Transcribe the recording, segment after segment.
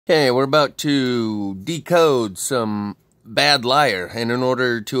Okay, we're about to decode some bad liar, and in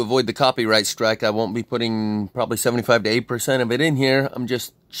order to avoid the copyright strike, I won't be putting probably 75 to 8% of it in here. I'm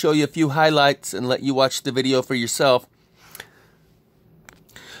just show you a few highlights and let you watch the video for yourself.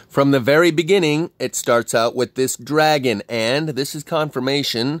 From the very beginning, it starts out with this dragon, and this is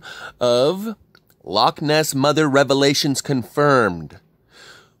confirmation of Loch Ness Mother Revelations confirmed.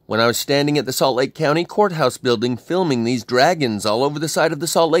 When I was standing at the Salt Lake County Courthouse building filming these dragons all over the side of the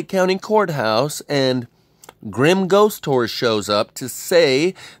Salt Lake County Courthouse, and Grimm Ghost Tours shows up to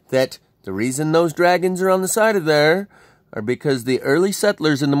say that the reason those dragons are on the side of there are because the early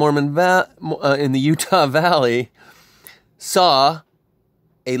settlers in the in the Utah Valley saw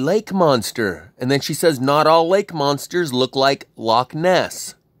a lake monster. And then she says not all lake monsters look like Loch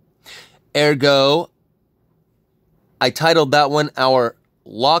Ness. Ergo, I titled that one our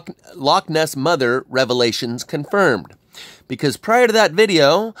Loch Ness Mother Revelations confirmed. Because prior to that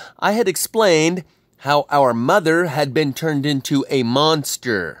video, I had explained how our mother had been turned into a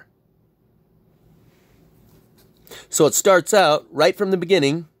monster. So it starts out right from the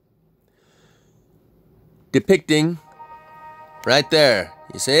beginning, depicting right there.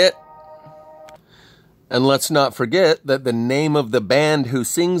 You see it? And let's not forget that the name of the band who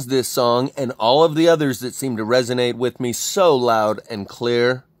sings this song and all of the others that seem to resonate with me so loud and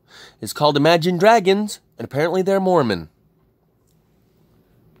clear is called Imagine Dragons, and apparently they're Mormon.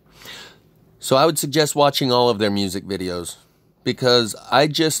 So I would suggest watching all of their music videos, because I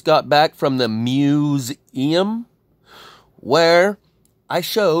just got back from the museum where I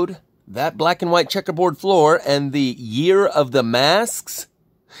showed that black and white checkerboard floor and the year of the masks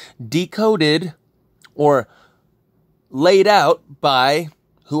decoded or laid out by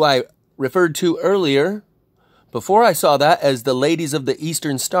who I referred to earlier before I saw that as the Ladies of the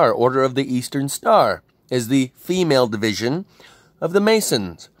Eastern Star. Order of the Eastern Star is the female division of the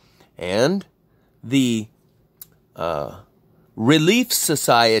Masons. And the Relief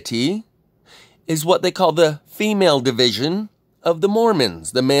Society is what they call the female division of the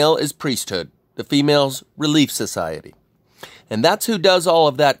Mormons. The male is priesthood. The female's Relief Society. And that's who does all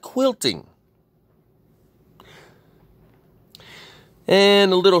of that quilting.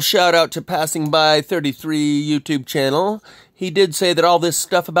 And a little shout out to Passing By 33 YouTube channel. He did say that all this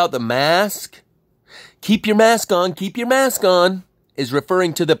stuff about the mask, keep your mask on, is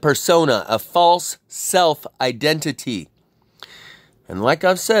referring to the persona, a false self-identity. And like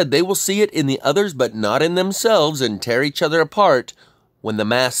I've said, they will see it in the others but not in themselves and tear each other apart when the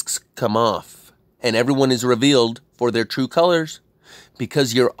masks come off. And everyone is revealed for their true colors.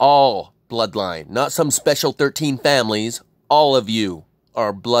 Because you're all bloodline, not some special 13 families. All of you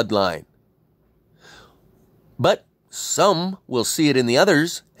are bloodline. But some will see it in the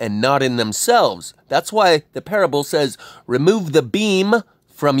others and not in themselves. That's why the parable says, remove the beam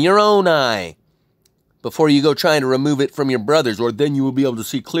from your own eye before you go trying to remove it from your brother's, or then you will be able to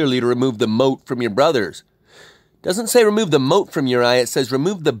see clearly to remove the mote from your brother's. It doesn't say remove the mote from your eye. It says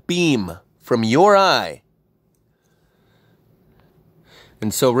remove the beam from your eye.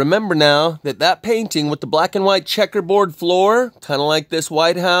 And so remember now that that painting with the black and white checkerboard floor, kind of like this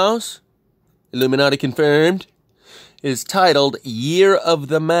White House, Illuminati confirmed, is titled Year of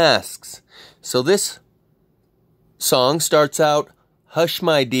the Masks. So this song starts out, hush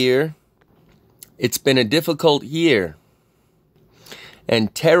my dear, it's been a difficult year.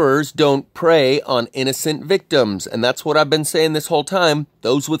 And terrors don't prey on innocent victims. And that's what I've been saying this whole time.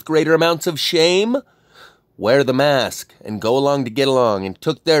 Those with greater amounts of shame wear the mask and go along to get along and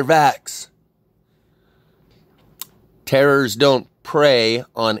took their vax. Terrors don't prey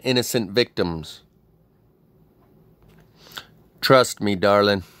on innocent victims. Trust me,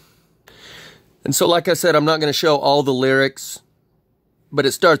 darling. And so, like I said, I'm not going to show all the lyrics, but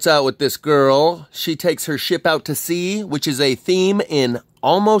it starts out with this girl. She takes her ship out to sea, which is a theme in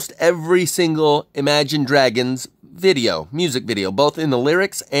almost every single Imagine Dragons video, music video, both in the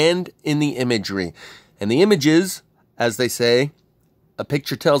lyrics and in the imagery. And the images, as they say, a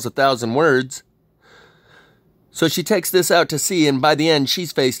picture tells 1,000 words. So she takes this out to sea, and by the end,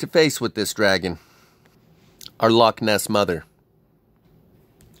 she's face to face with this dragon, our Loch Ness mother.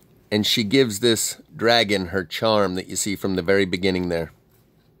 And she gives this dragon her charm that you see from the very beginning there.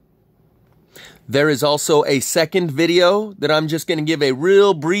 There is also a second video that I'm just going to give a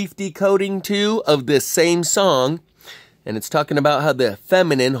real brief decoding to of this same song. And it's talking about how the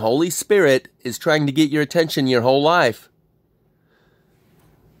feminine Holy Spirit is trying to get your attention your whole life.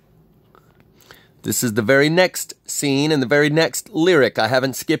 This is the very next scene and the very next lyric. I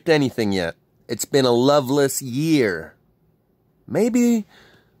haven't skipped anything yet. It's been a loveless year. Maybe,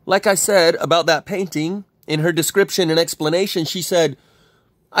 like I said about that painting, in her description and explanation, she said,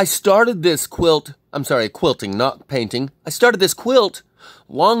 I started this quilting, not painting. I started this quilt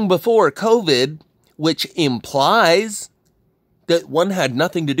long before COVID, which implies that one had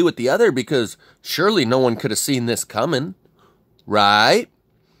nothing to do with the other because surely no one could have seen this coming. Right?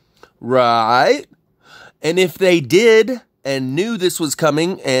 Right? And if they did and knew this was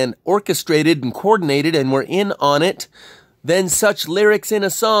coming and orchestrated and coordinated and were in on it, then such lyrics in a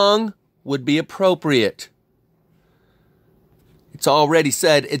song would be appropriate. It's already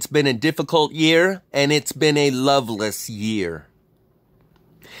said it's been a difficult year and it's been a loveless year.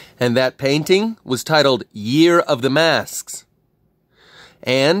 And that painting was titled Year of the Masks.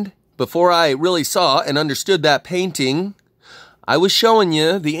 And before I really saw and understood that painting, I was showing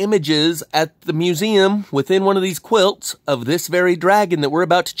you the images at the museum within one of these quilts of this very dragon that we're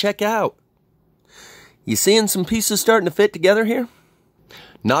about to check out. You seeing some pieces starting to fit together here?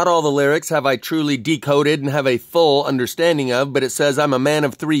 Not all the lyrics have I truly decoded and have a full understanding of, but it says I'm a man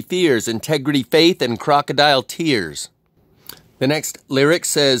of three fears: integrity, faith, and crocodile tears. The next lyric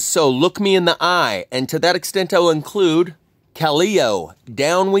says, so look me in the eye, and to that extent I will include Calio,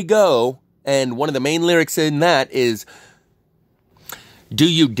 down we go, and one of the main lyrics in that is, do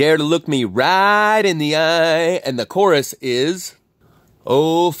you dare to look me right in the eye? And the chorus is,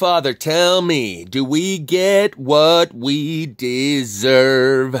 oh, Father, tell me, do we get what we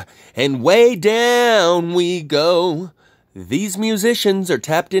deserve? And way down we go. These musicians are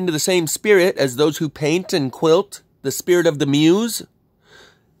tapped into the same spirit as those who paint and quilt, the spirit of the muse.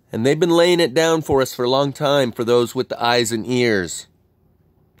 And they've been laying it down for us for a long time for those with the eyes and ears.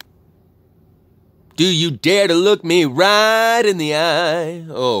 Do you dare to look me right in the eye?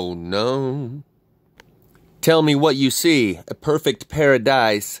 Oh, no. Tell me what you see, a perfect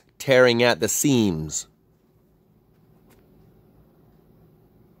paradise tearing at the seams.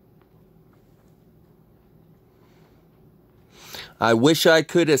 I wish I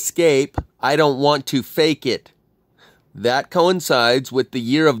could escape. I don't want to fake it. That coincides with the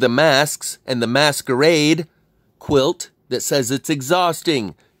Year of the Masks and the Masquerade quilt that says it's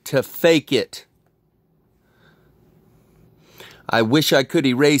exhausting to fake it. I wish I could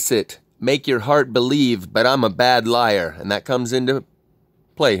erase it. Make your heart believe, but I'm a bad liar. And that comes into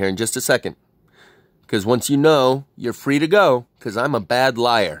play here in just a second. Because once you know, you're free to go, because I'm a bad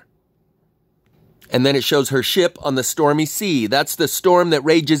liar. And then it shows her ship on the stormy sea. That's the storm that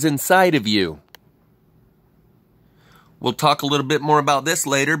rages inside of you. We'll talk a little bit more about this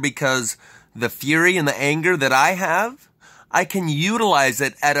later, because the fury and the anger that I have, I can utilize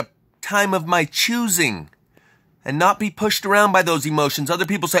it at a time of my choosing. And not be pushed around by those emotions. Other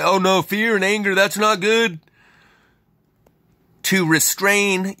people say, oh no, fear and anger, that's not good. To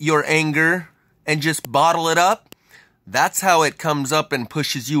restrain your anger and just bottle it up, that's how it comes up and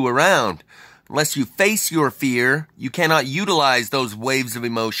pushes you around. Unless you face your fear, you cannot utilize those waves of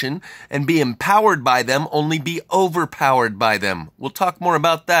emotion and be empowered by them, only be overpowered by them. We'll talk more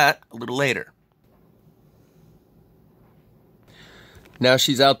about that a little later. Now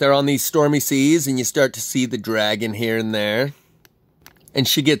she's out there on these stormy seas, and you start to see the dragon here and there. And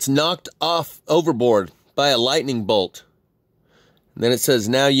she gets knocked off overboard by a lightning bolt. And then it says,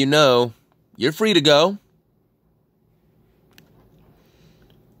 now you know, you're free to go.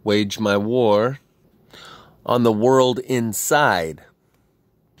 Wage my war on the world inside.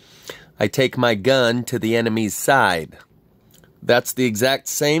 I take my gun to the enemy's side. That's the exact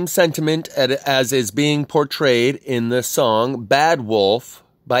same sentiment as is being portrayed in the song Bad Wolf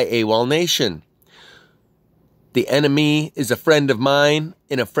by AWOL Nation. The enemy is a friend of mine.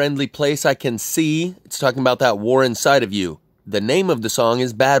 In a friendly place I can see. It's talking about that war inside of you. The name of the song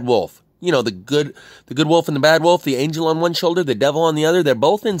is Bad Wolf. You know, the good wolf and the bad wolf, the angel on one shoulder, the devil on the other, they're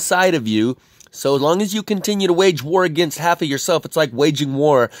both inside of you. So as long as you continue to wage war against half of yourself, it's like waging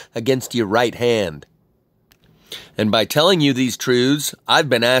war against your right hand. And by telling you these truths, I've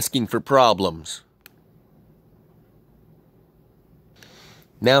been asking for problems.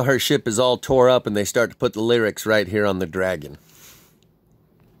 Now her ship is all tore up and they start to put the lyrics right here on the dragon.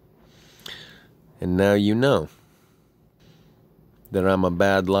 And now you know that I'm a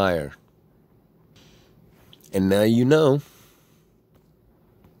bad liar. And now you know.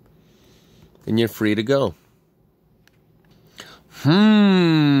 And you're free to go.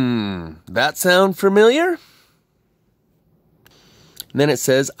 That sound familiar? And then it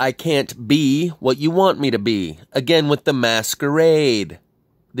says, I can't be what you want me to be. Again with the Masquerade.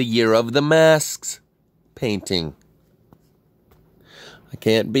 The Year of the Masks painting. I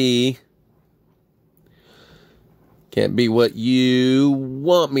can't be what you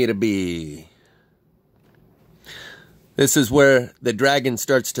want me to be. This is where the dragon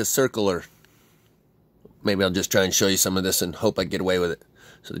starts to circle her. Maybe I'll just try and show you some of this and hope I get away with it.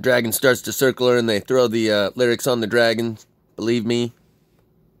 So the dragon starts to circle her, and they throw the lyrics on the dragon. Believe me,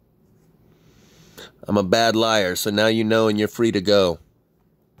 I'm a bad liar, so now you know and you're free to go.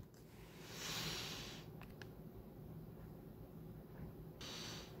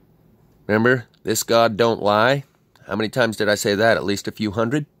 Remember, this God don't lie. How many times did I say that? At least a few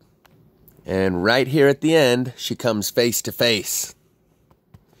hundred. And right here at the end, she comes face to face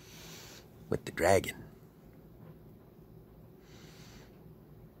with the dragon.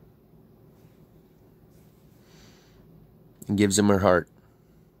 And gives him her heart.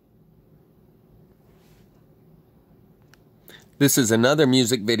 This is another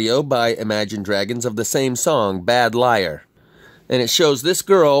music video by Imagine Dragons of the same song, Bad Liar. And it shows this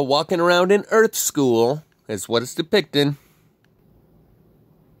girl walking around in Earth School, is what it's depicting.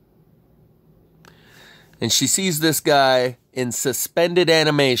 And she sees this guy in suspended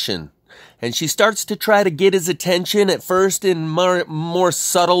animation. And she starts to try to get his attention at first in more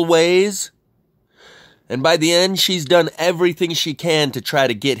subtle ways. And by the end, she's done everything she can to try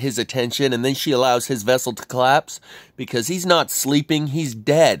to get his attention. And then she allows his vessel to collapse because he's not sleeping, he's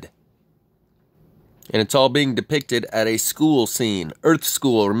dead. And it's all being depicted at a school scene. Earth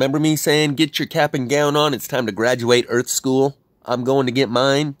School. Remember me saying, get your cap and gown on, it's time to graduate Earth School? I'm going to get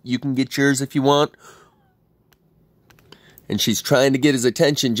mine. You can get yours if you want. And she's trying to get his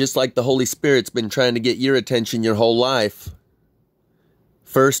attention just like the Holy Spirit's been trying to get your attention your whole life.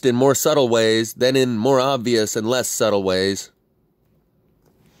 First in more subtle ways, then in more obvious and less subtle ways.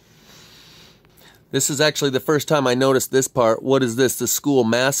 This is actually the first time I noticed this part. What is this, the school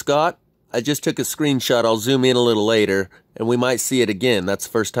mascot? I just took a screenshot. I'll zoom in a little later, and we might see it again. That's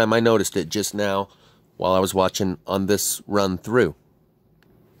the first time I noticed it just now while I was watching on this run through.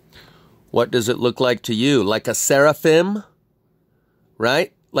 What does it look like to you? Like a seraphim?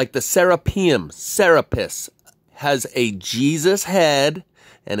 Right? Like the serapeum, Serapis, has a Jesus head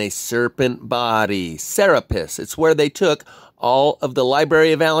and a serpent body. Serapis. It's where they took all of the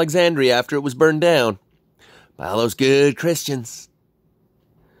Library of Alexandria after it was burned down by all those good Christians.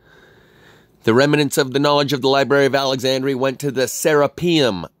 The remnants of the knowledge of the Library of Alexandria went to the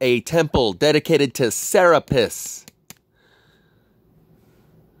Serapeum, a temple dedicated to Serapis.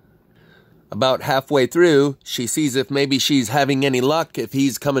 About halfway through, she sees if maybe she's having any luck, if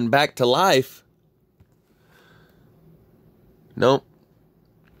he's coming back to life. Nope.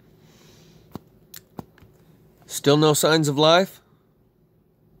 Still no signs of life?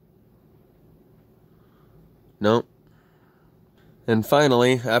 Nope. And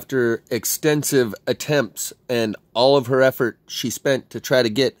finally, after extensive attempts and all of her effort she spent to try to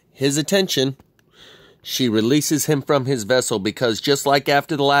get his attention, she releases him from his vessel because just like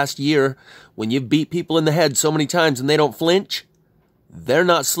after the last year, when you've beat people in the head so many times and they don't flinch, they're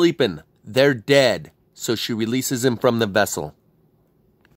not sleeping, they're dead. So she releases him from the vessel.